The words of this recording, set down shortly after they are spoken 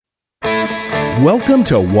Welcome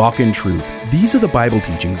to Walk in Truth. These are the Bible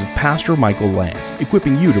teachings of Pastor Michael Lance,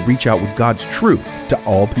 equipping you to reach out with God's truth to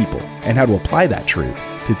all people and how to apply that truth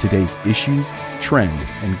to today's issues,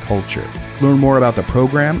 trends, and culture. Learn more about the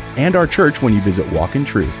program and our church when you visit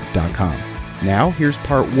walkintruth.com. Now, here's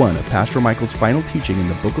part 1 of Pastor Michael's final teaching in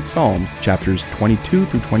the book of Psalms, chapters 22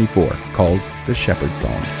 through 24, called the Shepherd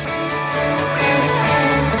Psalms.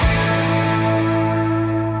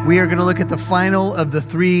 We are going to look at the final of the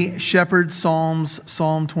 3 shepherd psalms,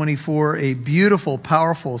 Psalm 24, a beautiful,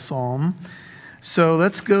 powerful psalm. So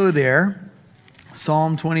let's go there,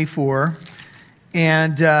 Psalm 24.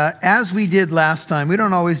 And as we did last time, we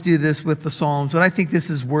don't always do this with the psalms, but I think this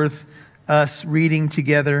is worth us reading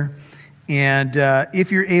together. And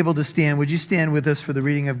if you're able to stand, would you stand with us for the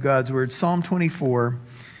reading of God's word? Psalm 24.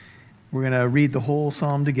 We're going to read the whole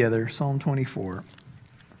psalm together, Psalm 24.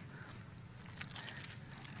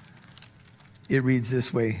 It reads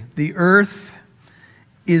this way: The earth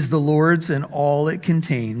is the Lord's and all it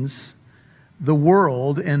contains, the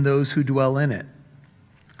world and those who dwell in it.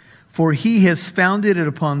 For he has founded it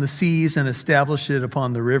upon the seas and established it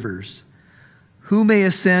upon the rivers. Who may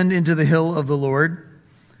ascend into the hill of the Lord?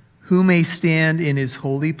 Who may stand in his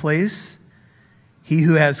holy place? He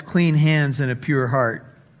who has clean hands and a pure heart,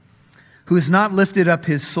 who has not lifted up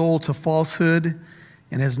his soul to falsehood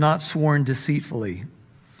and has not sworn deceitfully.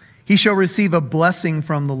 He shall receive a blessing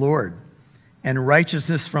from the Lord and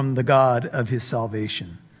righteousness from the God of his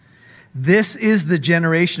salvation. This is the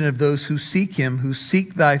generation of those who seek him, who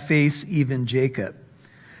seek thy face, even Jacob.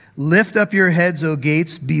 Lift up your heads, O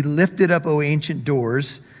gates, be lifted up, O ancient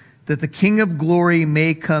doors, that the King of glory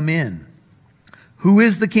may come in. Who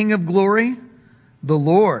is the King of glory? The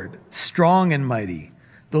Lord, strong and mighty,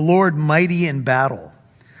 the Lord mighty in battle.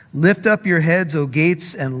 Lift up your heads, O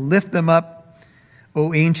gates, and lift them up,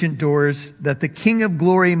 O ancient doors, that the King of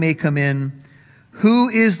glory may come in. Who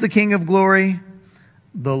is the King of glory?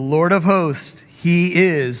 The Lord of hosts. He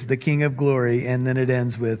is the King of glory. And then it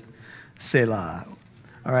ends with Selah.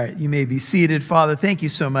 All right, you may be seated. Father, thank you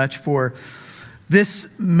so much for this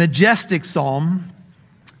majestic psalm.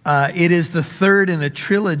 It is the third in a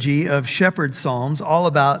trilogy of shepherd psalms, all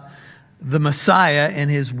about the Messiah and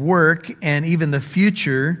his work and even the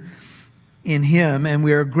future in him, and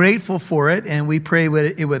we are grateful for it, and we pray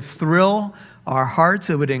it would thrill our hearts,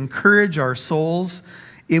 it would encourage our souls,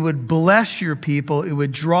 it would bless your people, it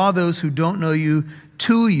would draw those who don't know you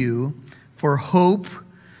to you for hope.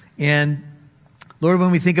 And Lord, when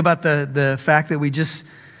we think about the fact that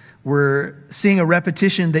we're seeing a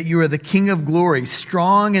repetition that you are the King of glory,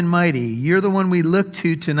 strong and mighty, you're the one we look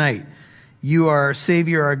to tonight. You are our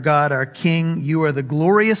Savior, our God, our King. You are the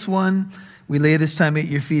glorious one. We lay this time at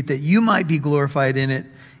your feet that you might be glorified in it.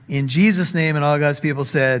 In Jesus' name, and all God's people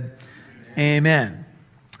said, Amen.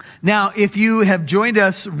 Now, if you have joined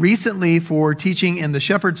us recently for teaching in the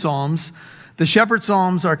Shepherd Psalms, the Shepherd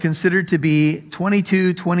Psalms are considered to be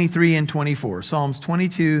 22, 23, and 24. Psalms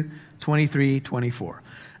 22, 23, 24.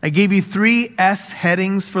 I gave you 3 S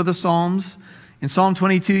headings for the Psalms. In Psalm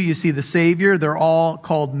 22, you see the Savior. They're all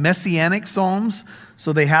called Messianic Psalms.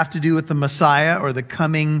 So they have to do with the Messiah or the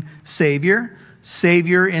coming Savior.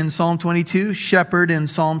 Savior in Psalm 22, Shepherd in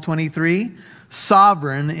Psalm 23,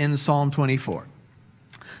 Sovereign in Psalm 24.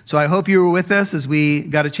 So I hope you were with us as we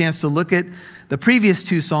got a chance to look at the previous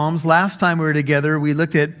 2 Psalms. Last time we were together, we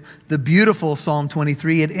looked at the beautiful Psalm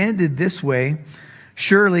 23. It ended this way.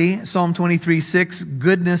 Surely, Psalm 23:6,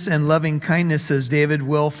 goodness and loving kindness, says David,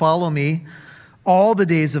 will follow me all the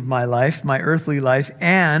days of my life, my earthly life,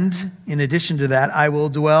 and in addition to that, I will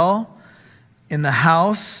dwell in the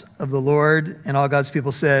house of the Lord, and all God's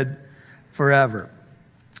people said, forever.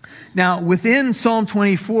 Now, within Psalm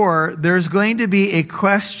 24, there's going to be a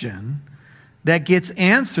question that gets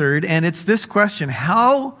answered, and it's this question: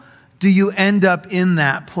 how do you end up in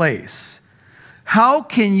that place? How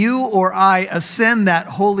can you or I ascend that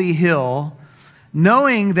holy hill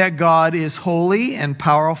knowing that God is holy and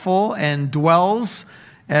powerful and dwells,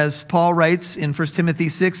 as Paul writes in 1 Timothy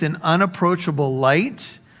 6, in unapproachable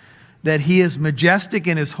light, that he is majestic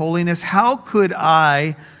in his holiness? How could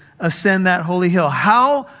I ascend that holy hill?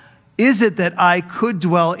 How is it that I could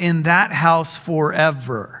dwell in that house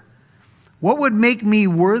forever? What would make me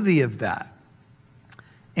worthy of that?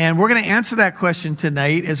 And we're going to answer that question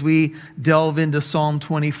tonight as we delve into Psalm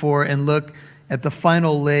 24 and look at the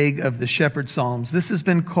final leg of the Shepherd Psalms. This has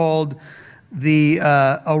been called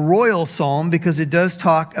a royal psalm because it does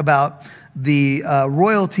talk about the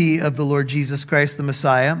royalty of the Lord Jesus Christ, the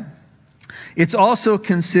Messiah. It's also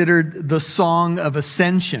considered the Song of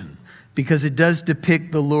Ascension because it does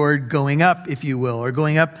depict the Lord going up, if you will, or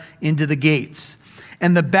going up into the gates.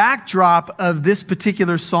 And the backdrop of this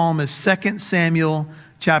particular psalm is 2 Samuel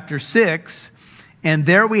chapter 6. And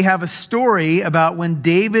there we have a story about when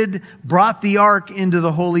David brought the ark into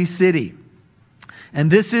the holy city. And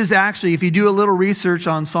this is actually, if you do a little research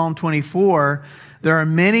on Psalm 24, there are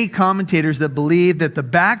many commentators that believe that the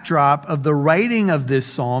backdrop of the writing of this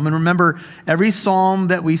psalm, and remember, every psalm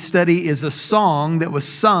that we study is a song that was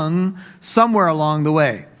sung somewhere along the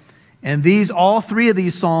way. And all three of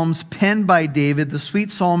these psalms penned by David, the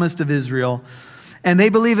sweet psalmist of Israel, and they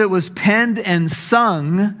believe it was penned and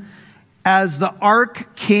sung as the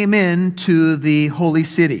ark came into the holy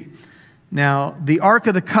city. Now, the Ark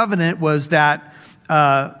of the Covenant was that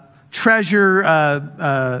treasure.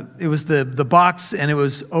 It was the box, and it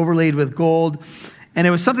was overlaid with gold. And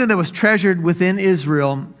it was something that was treasured within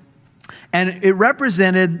Israel. And it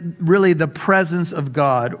represented really the presence of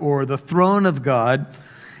God, or the throne of God.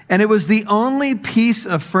 And it was the only piece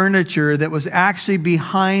of furniture that was actually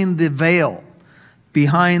behind the veil,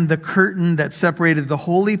 behind the curtain that separated the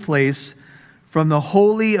holy place from the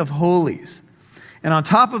Holy of Holies. And on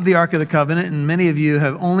top of the Ark of the Covenant, and many of you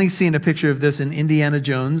have only seen a picture of this in Indiana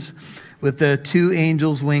Jones with the two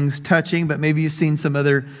angels' wings touching, but maybe you've seen some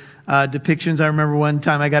other depictions. I remember one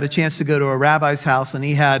time I got a chance to go to a rabbi's house, and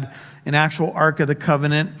he had an actual Ark of the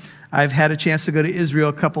Covenant. I've had a chance to go to Israel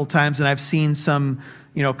a couple times, and I've seen some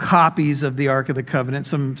copies of the Ark of the Covenant,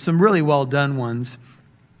 some really well done ones.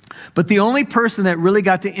 But the only person that really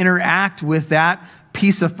got to interact with that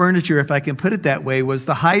piece of furniture, if I can put it that way, was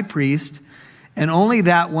the high priest, and only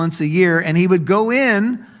that once a year. And he would go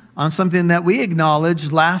in on something that we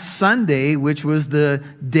acknowledged last Sunday, which was the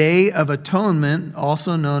Day of Atonement,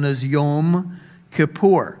 also known as Yom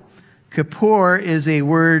Kippur. Kippur is a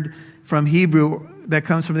word from Hebrew that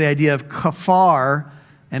comes from the idea of kafar,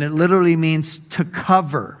 and it literally means to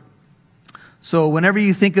cover. So whenever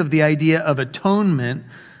you think of the idea of atonement,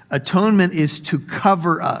 atonement is to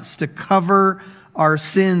cover us, to cover our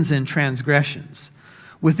sins and transgressions.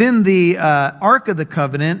 Within the Ark of the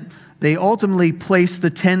Covenant, they ultimately placed the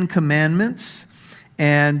 10 Commandments,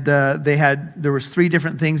 and there was 3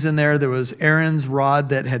 different things in there. There was Aaron's rod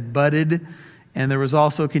that had budded, and there was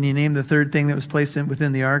also, can you name the third thing that was placed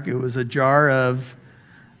within the ark? It was a jar of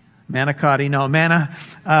manna,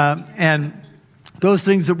 and those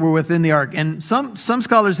things that were within the ark. And some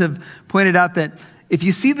scholars have pointed out that if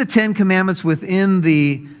you see the 10 Commandments within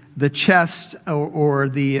the chest or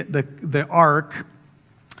the ark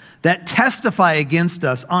that testify against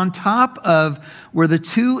us, on top of where the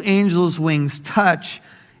 2 angels' wings touch,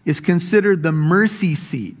 is considered the mercy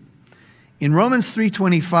seat. In Romans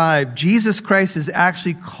 3:25, Jesus Christ is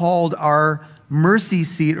actually called our mercy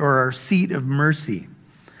seat, or our seat of mercy.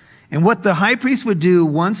 And what the high priest would do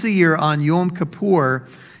once a year on Yom Kippur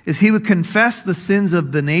is he would confess the sins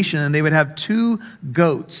of the nation, and they would have 2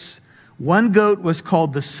 goats. One goat was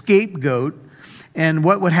called the scapegoat, and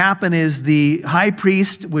what would happen is the high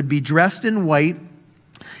priest would be dressed in white.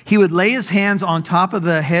 He would lay his hands on top of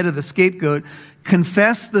the head of the scapegoat,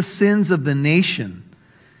 confess the sins of the nation,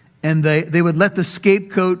 and they would let the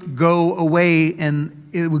scapegoat go away, and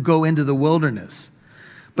it would go into the wilderness.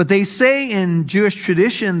 But they say in Jewish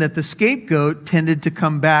tradition that the scapegoat tended to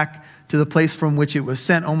come back to the place from which it was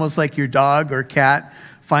sent, almost like your dog or cat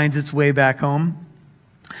finds its way back home.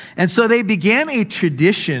 And so they began a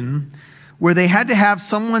tradition where they had to have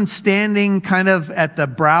someone standing kind of at the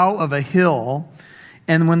brow of a hill,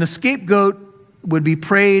 and when the scapegoat would be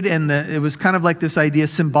prayed, and it was kind of like this idea,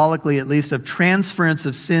 symbolically at least, of transference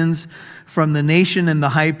of sins from the nation and the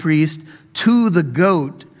high priest to the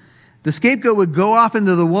goat, the scapegoat would go off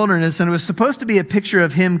into the wilderness, and it was supposed to be a picture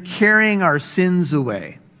of him carrying our sins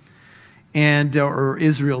away, or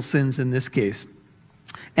Israel's sins in this case.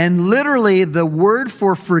 And literally, the word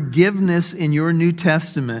for forgiveness in your New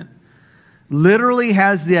Testament literally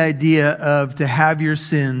has the idea of to have your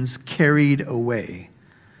sins carried away.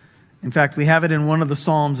 In fact, we have it in one of the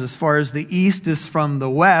Psalms, as far as the east is from the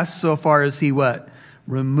west, so far as he what?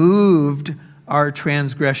 Removed our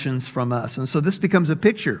transgressions from us. And so this becomes a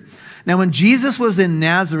picture. Now, when Jesus was in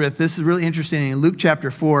Nazareth, this is really interesting. In Luke chapter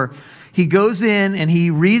 4, he goes in and he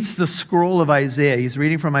reads the scroll of Isaiah. He's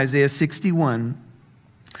reading from Isaiah 61.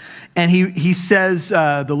 And he says,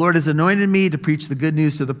 the Lord has anointed me to preach the good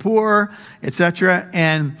news to the poor, etc.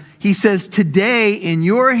 And he says, today in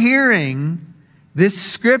your hearing, this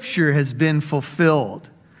scripture has been fulfilled.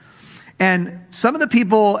 And some of the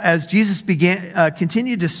people, as Jesus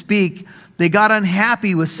continued to speak, they got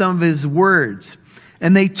unhappy with some of his words.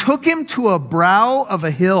 And they took him to a brow of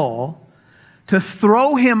a hill to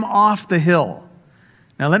throw him off the hill.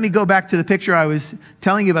 Now, let me go back to the picture I was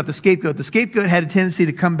telling you about the scapegoat. The scapegoat had a tendency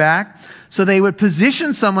to come back, so they would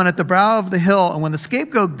position someone at the brow of the hill, and when the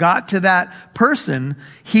scapegoat got to that person,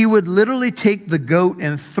 he would literally take the goat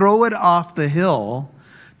and throw it off the hill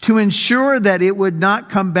to ensure that it would not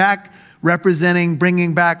come back representing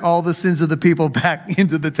bringing back all the sins of the people back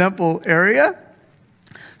into the temple area.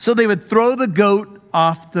 So they would throw the goat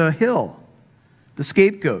off the hill, the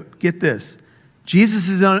scapegoat. Get this. Jesus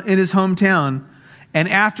is in his hometown, and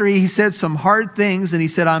after he said some hard things and he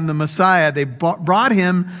said, I'm the Messiah, they brought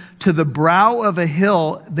him to the brow of a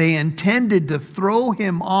hill. They intended to throw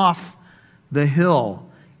him off the hill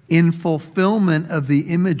in fulfillment of the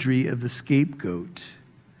imagery of the scapegoat.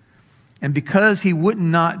 And because he would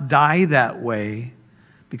not die that way,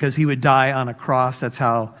 because he would die on a cross, that's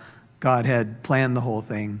how God had planned the whole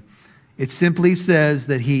thing. It simply says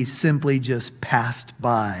that he simply just passed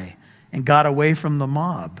by and got away from the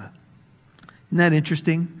mob. Isn't that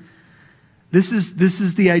interesting? This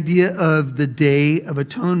is the idea of the Day of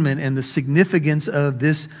Atonement and the significance of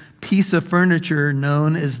this piece of furniture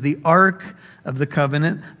known as the Ark of the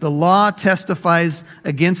Covenant. The law testifies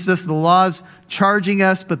against us. The law's charging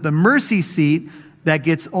us, but the mercy seat that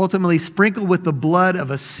gets ultimately sprinkled with the blood of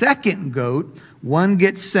a second goat, one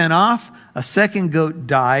gets sent off, a second goat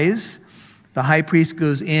dies. The high priest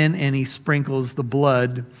goes in and he sprinkles the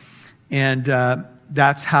blood, and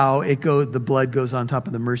that's how it goes. The blood goes on top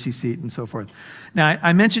of the mercy seat and so forth. Now,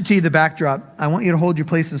 I mentioned to you the backdrop. I want you to hold your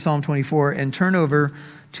place in Psalm 24 and turn over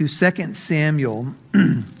to 2 Samuel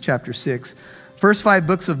chapter 6. First 5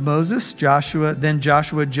 books of Moses, Joshua, then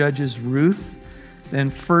Joshua judges Ruth, then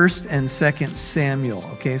 1st and 2nd Samuel.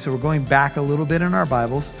 Okay, so we're going back a little bit in our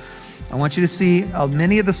Bibles. I want you to see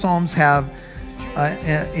many of the Psalms have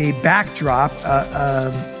a backdrop,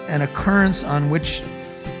 an occurrence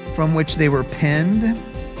from which they were penned.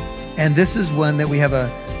 And this is one that we have a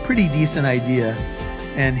pretty decent idea.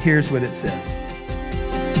 And here's what it says.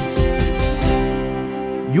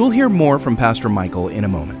 You'll hear more from Pastor Michael in a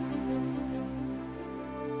moment.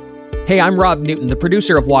 Hey, I'm Rob Newton, the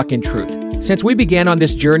producer of Walk in Truth. Since we began on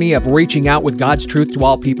this journey of reaching out with God's truth to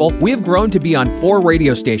all people, we have grown to be on 4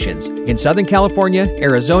 radio stations in Southern California,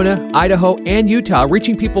 Arizona, Idaho, and Utah,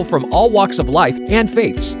 reaching people from all walks of life and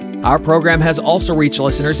faiths. Our program has also reached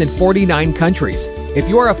listeners in 49 countries. If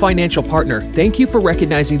you are a financial partner, thank you for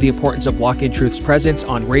recognizing the importance of Walk in Truth's presence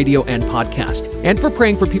on radio and podcast, and for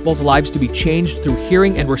praying for people's lives to be changed through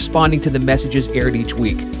hearing and responding to the messages aired each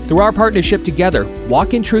week. Through our partnership together,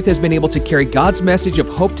 Walk in Truth has been able to carry God's message of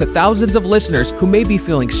hope to thousands of listeners who may be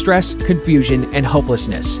feeling stress, confusion, and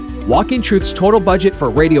hopelessness. Walk in Truth's total budget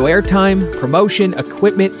for radio airtime, promotion,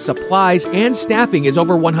 equipment, supplies, and staffing is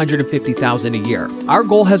over $150,000 a year. Our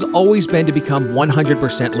goal has always been to become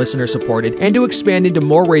 100% listener supported and to expand into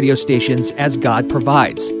more radio stations as God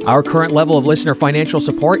provides. Our current level of listener financial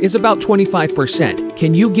support is about 25%.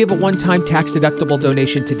 Can you give a one-time tax-deductible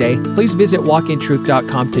donation today? Please visit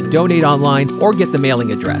walkintruth.com to donate online or get the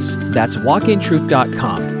mailing address. That's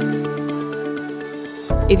walkintruth.com.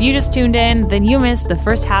 If you just tuned in, then you missed the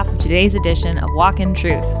first half of today's edition of Walk in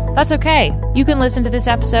Truth. That's okay. You can listen to this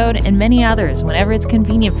episode and many others whenever it's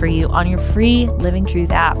convenient for you on your free Living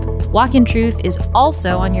Truth app. Walk in Truth is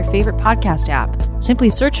also on your favorite podcast app. Simply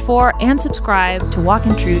search for and subscribe to Walk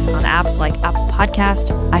in Truth on apps like Apple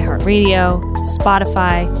Podcast, iHeartRadio,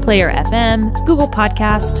 Spotify, Player FM, Google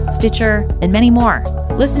Podcast, Stitcher, and many more.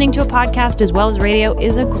 Listening to a podcast as well as radio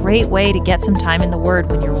is a great way to get some time in the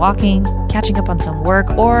Word when you're walking, catching up on some work,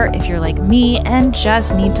 or if you're like me and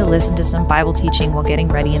just need to listen to some Bible teaching while getting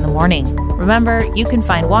ready in the morning. Remember, you can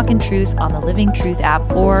find Walk in Truth on the Living Truth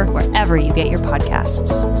app or wherever you get your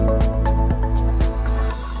podcasts.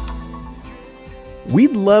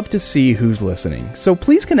 We'd love to see who's listening, so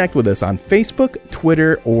please connect with us on Facebook,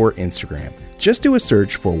 Twitter, or Instagram. Just do a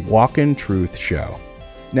search for Walk in Truth Show.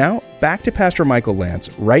 Now, back to Pastor Michael Lance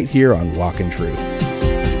right here on Walk in Truth.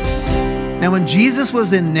 Now, when Jesus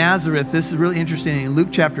was in Nazareth, this is really interesting. In Luke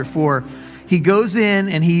chapter 4, he goes in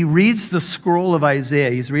and he reads the scroll of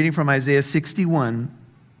Isaiah. He's reading from Isaiah 61.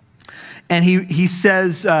 And he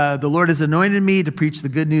says, the Lord has anointed me to preach the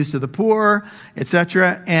good news to the poor,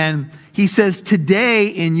 etc. And he says, today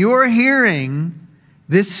in your hearing,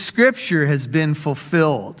 this scripture has been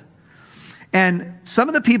fulfilled. And some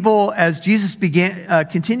of the people, as Jesus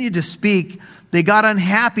continued to speak, they got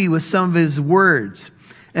unhappy with some of his words.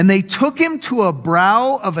 And they took him to a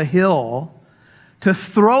brow of a hill to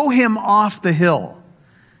throw him off the hill.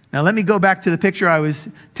 Now let me go back to the picture I was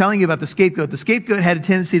telling you about the scapegoat. The scapegoat had a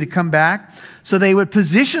tendency to come back. So they would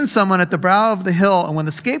position someone at the brow of the hill. And when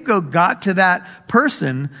the scapegoat got to that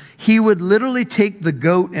person, he would literally take the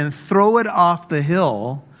goat and throw it off the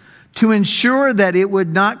hill to ensure that it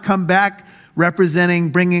would not come back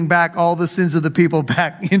bringing back all the sins of the people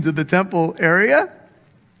back into the temple area.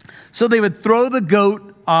 So they would throw the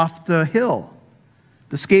goat off the hill.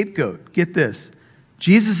 The scapegoat. Get this.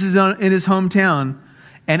 Jesus is in his hometown.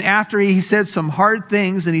 And after he said some hard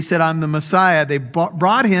things and he said, I'm the Messiah, they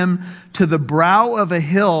brought him to the brow of a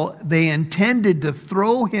hill. They intended to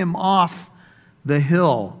throw him off the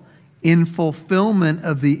hill in fulfillment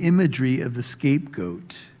of the imagery of the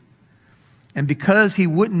scapegoat. And because he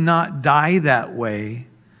would not die that way,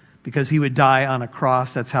 because he would die on a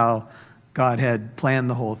cross, that's how God had planned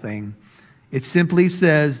the whole thing. It simply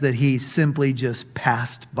says that he simply just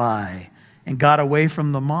passed by and got away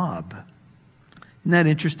from the mob. Isn't that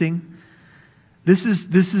interesting? This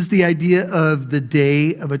is the idea of the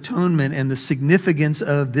Day of Atonement and the significance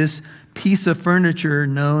of this piece of furniture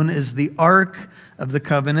known as the Ark of the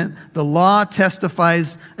Covenant. The law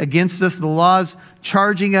testifies against us. The law's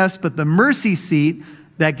charging us, but the mercy seat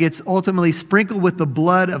that gets ultimately sprinkled with the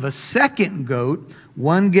blood of a second goat,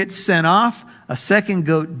 one gets sent off, a second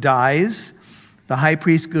goat dies. The high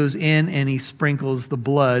priest goes in and he sprinkles the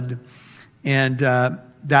blood, and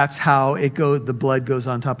that's how it goes. The blood goes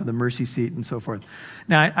on top of the mercy seat and so forth.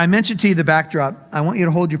 Now, I mentioned to you the backdrop. I want you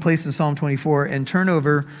to hold your place in Psalm 24 and turn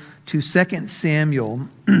over to 2 Samuel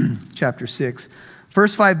chapter 6.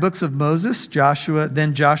 First 5 books of Moses, Joshua,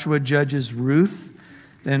 then Joshua judges Ruth,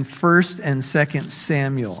 then 1st and 2nd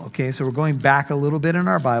Samuel. Okay, so we're going back a little bit in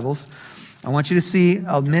our Bibles. I want you to see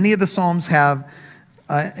many of the Psalms have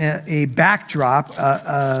a backdrop,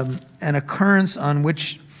 an occurrence from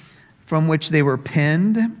which they were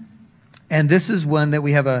penned. And this is one that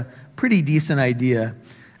we have a pretty decent idea.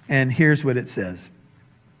 And here's what it says.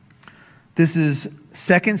 This is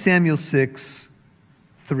 2 Samuel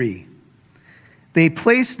 6:3. They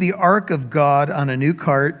placed the ark of God on a new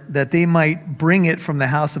cart that they might bring it from the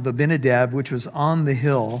house of Abinadab, which was on the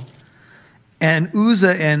hill. And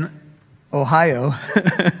Uzzah and Ohio,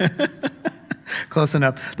 close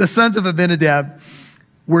enough, the sons of Abinadab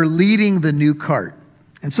were leading the new cart.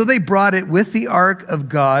 And so they brought it with the ark of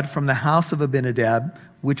God from the house of Abinadab,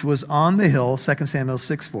 which was on the hill, 2 Samuel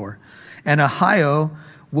 6:4. And Ahio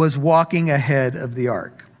was walking ahead of the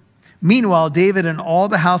ark. Meanwhile, David and all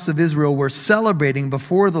the house of Israel were celebrating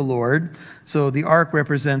before the Lord. So the ark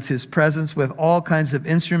represents his presence with all kinds of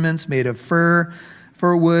instruments made of fir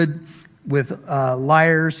wood, with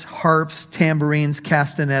lyres, harps, tambourines,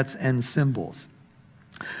 castanets, and cymbals.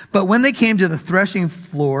 But when they came to the threshing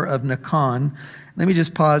floor of Nacon, let me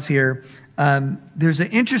just pause here. There's an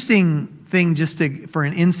interesting thing for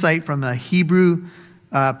an insight from a Hebrew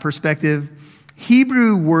perspective.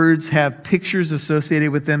 Hebrew words have pictures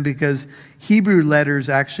associated with them because Hebrew letters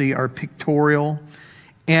actually are pictorial.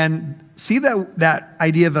 And see that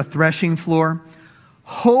idea of a threshing floor?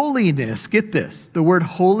 Holiness, get this, the word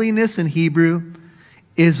holiness in Hebrew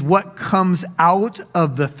is what comes out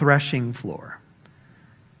of the threshing floor.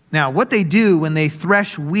 Now, what they do when they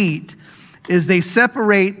thresh wheat is they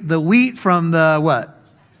separate the wheat from the what?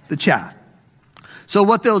 The chaff. So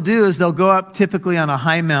what they'll do is they'll go up typically on a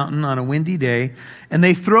high mountain on a windy day, and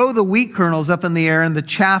they throw the wheat kernels up in the air, and the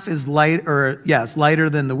chaff is it's lighter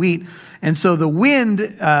than the wheat. And so the wind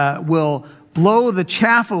will blow the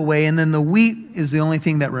chaff away, and then the wheat is the only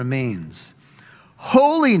thing that remains.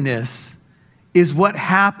 Holiness is what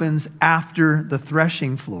happens after the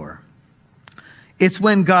threshing floor. It's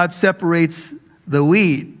when God separates the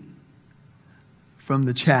wheat from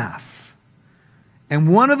the chaff.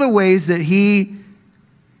 And one of the ways that he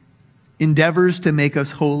endeavors to make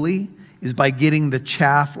us holy is by getting the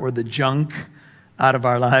chaff or the junk out of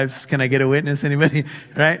our lives. Can I get a witness? Anybody?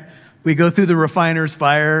 Right? We go through the refiner's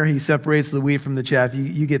fire. He separates the wheat from the chaff.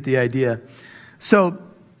 You get the idea. So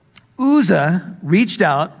Uzzah reached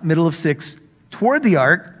out, middle of 6, toward the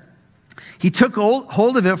ark. He took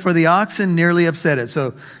hold of it, for the oxen nearly upset it.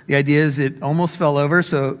 So the idea is it almost fell over.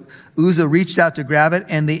 So Uzzah reached out to grab it,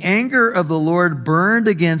 and the anger of the Lord burned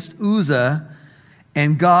against Uzzah,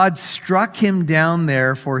 and God struck him down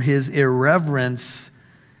there for his irreverence,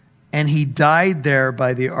 and he died there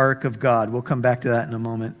by the ark of God. We'll come back to that in a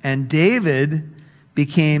moment. And David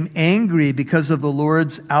became angry because of the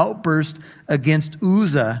Lord's outburst against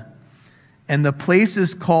Uzzah, and the place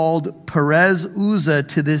is called Perez Uzzah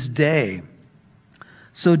to this day.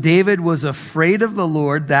 So David was afraid of the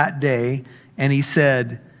Lord that day, and he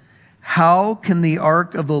said, "How can the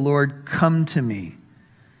ark of the Lord come to me?"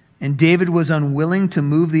 And David was unwilling to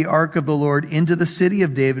move the ark of the Lord into the city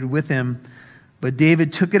of David with him, but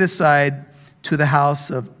David took it aside to the house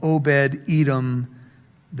of Obed-Edom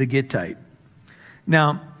the Gittite.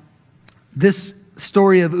 Now, this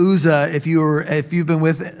story of Uzzah, if you've been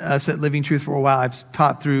with us at Living Truth for a while, I've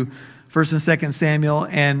taught through 1 and 2 Samuel,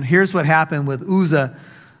 and here's what happened with Uzzah.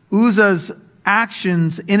 Uzzah's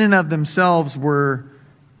actions in and of themselves were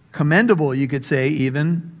commendable, you could say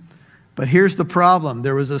even, but here's the problem.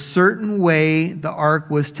 There was a certain way the ark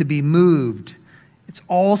was to be moved. It's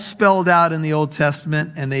all spelled out in the Old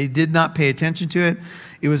Testament, and they did not pay attention to it.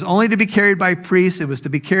 It was only to be carried by priests. It was to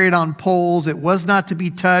be carried on poles. It was not to be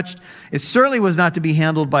touched. It certainly was not to be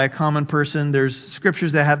handled by a common person. There's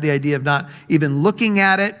scriptures that have the idea of not even looking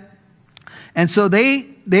at it. And so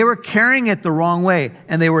they were carrying it the wrong way,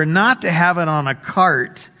 and they were not to have it on a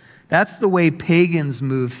cart. That's the way pagans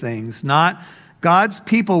move things. Not God's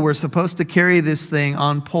people were supposed to carry this thing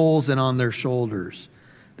on poles and on their shoulders.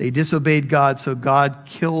 They disobeyed God, so God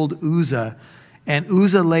killed Uzzah. And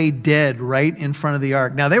Uzzah lay dead right in front of the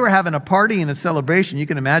ark. Now, they were having a party and a celebration. You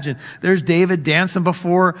can imagine. There's David dancing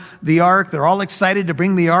before the ark. They're all excited to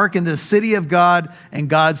bring the ark into the city of God. And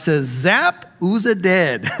God says, zap, Uzzah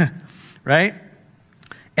dead. Right?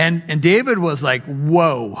 And David was like,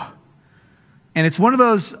 whoa. And it's one of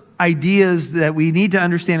those ideas that we need to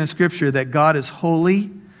understand in Scripture, that God is holy.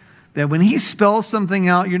 That when he spells something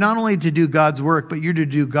out, you're not only to do God's work, but you're to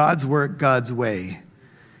do God's work God's way.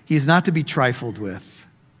 He's not to be trifled with.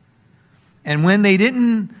 And when they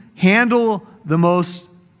didn't handle the most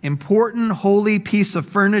important holy piece of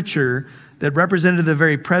furniture that represented the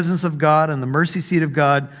very presence of God and the mercy seat of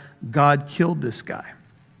God, God killed this guy.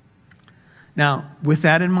 Now, with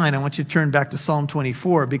that in mind, I want you to turn back to Psalm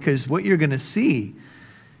 24, because what you're going to see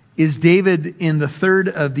is David, in the third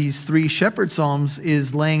of these three shepherd psalms,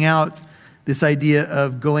 is laying out this idea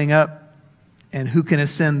of going up and who can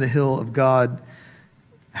ascend the hill of God.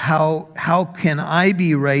 How can I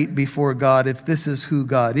be right before God if this is who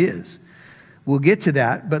God is? We'll get to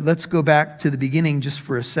that, but let's go back to the beginning just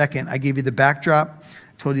for a second. I gave you the backdrop,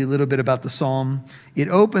 told you a little bit about the psalm. It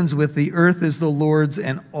opens with, the earth is the Lord's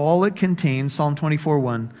and all it contains, Psalm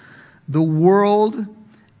 24:1, the world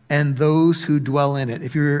and those who dwell in it.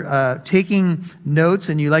 If you're taking notes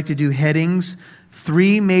and you like to do headings,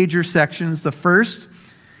 three major sections. The first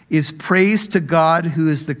is praise to God, who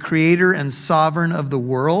is the creator and sovereign of the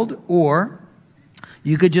world, or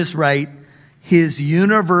you could just write his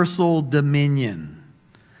universal dominion.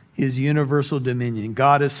 His universal dominion.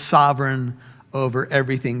 God is sovereign over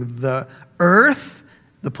everything. The earth,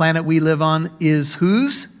 the planet we live on, is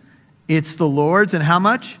whose? It's the Lord's. And how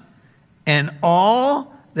much? And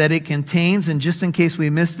all that it contains. And just in case we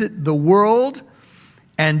missed it, the world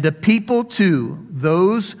and the people too,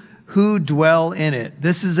 those who dwell in it.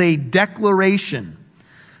 This is a declaration.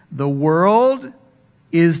 The world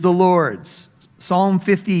is the Lord's. Psalm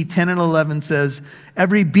 50, 10 and 11 says,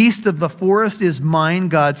 every beast of the forest is mine,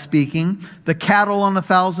 God speaking, the cattle on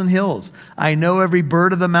 1,000 hills. I know every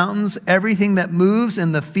bird of the mountains, everything that moves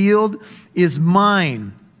in the field is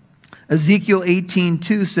mine. Ezekiel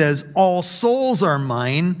 18:2 says, all souls are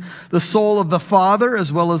mine. The soul of the Father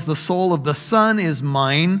as well as the soul of the Son is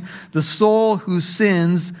mine. The soul who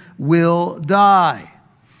sins will die.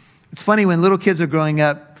 It's funny, when little kids are growing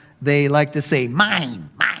up, they like to say, mine,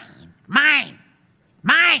 mine, mine,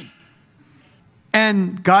 mine.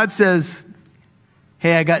 And God says,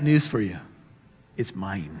 hey, I got news for you. It's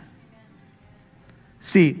mine.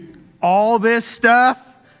 See, all this stuff,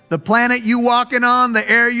 the planet you walking on, the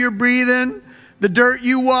air you're breathing, the dirt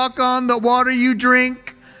you walk on, the water you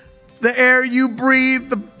drink, the air you breathe,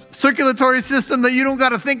 the circulatory system that you don't got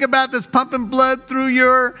to think about that's pumping blood through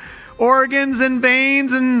your organs and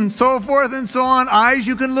veins and so forth and so on. Eyes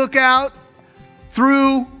you can look out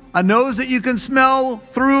through, a nose that you can smell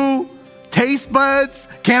through, taste buds.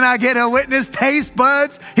 Can I get a witness? Taste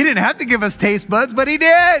buds. He didn't have to give us taste buds, but he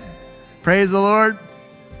did. Praise the Lord.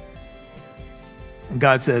 And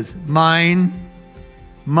God says, mine,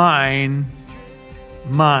 mine,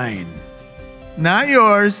 mine. Not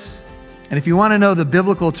yours. And if you want to know the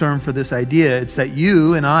biblical term for this idea, it's that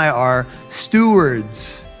you and I are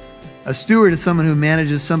stewards. A steward is someone who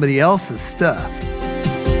manages somebody else's stuff.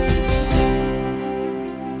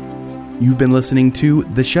 You've been listening to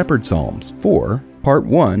The Shepherd Psalms for Part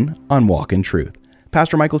 1 on Walk in Truth.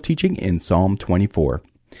 Pastor Michael's teaching in Psalm 24.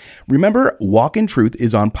 Remember, Walk in Truth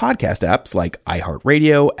is on podcast apps like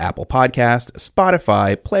iHeartRadio, Apple Podcast,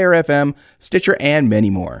 Spotify, Player FM, Stitcher, and many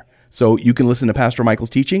more. So you can listen to Pastor Michael's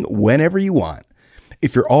teaching whenever you want.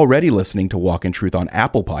 If you're already listening to Walk in Truth on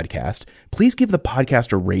Apple Podcast, please give the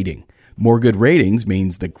podcast a rating. More good ratings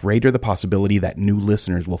means the greater the possibility that new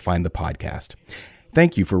listeners will find the podcast.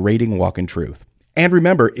 Thank you for rating Walk in Truth. And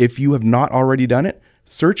remember, if you have not already done it,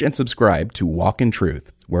 search and subscribe to Walk in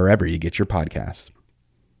Truth wherever you get your podcasts.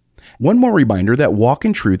 One more reminder that Walk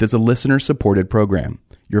in Truth is a listener-supported program.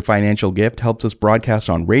 Your financial gift helps us broadcast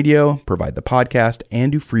on radio, provide the podcast,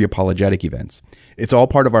 and do free apologetic events. It's all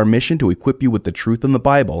part of our mission to equip you with the truth in the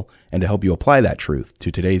Bible and to help you apply that truth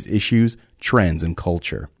to today's issues, trends, and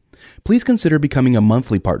culture. Please consider becoming a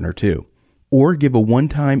monthly partner too, or give a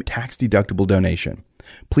one-time tax-deductible donation.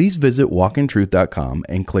 Please visit walkintruth.com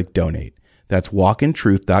and click donate. That's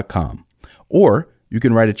walkintruth.com. Or you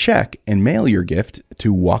can write a check and mail your gift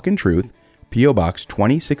to Walk in Truth, P.O. Box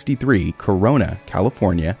 2063, Corona,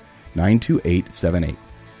 California, 92878.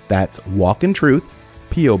 That's Walk in Truth,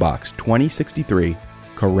 P.O. Box 2063,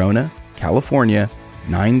 Corona, California,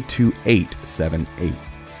 92878.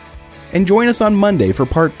 And join us on Monday for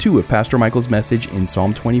part 2 of Pastor Michael's message in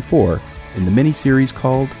Psalm 24 in the mini-series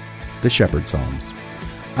called The Shepherd Psalms.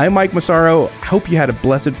 I'm Mike Massaro. Hope you had a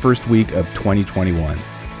blessed first week of 2021.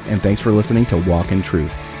 And thanks for listening to Walk in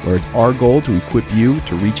Truth, where it's our goal to equip you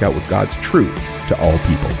to reach out with God's truth to all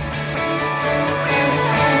people.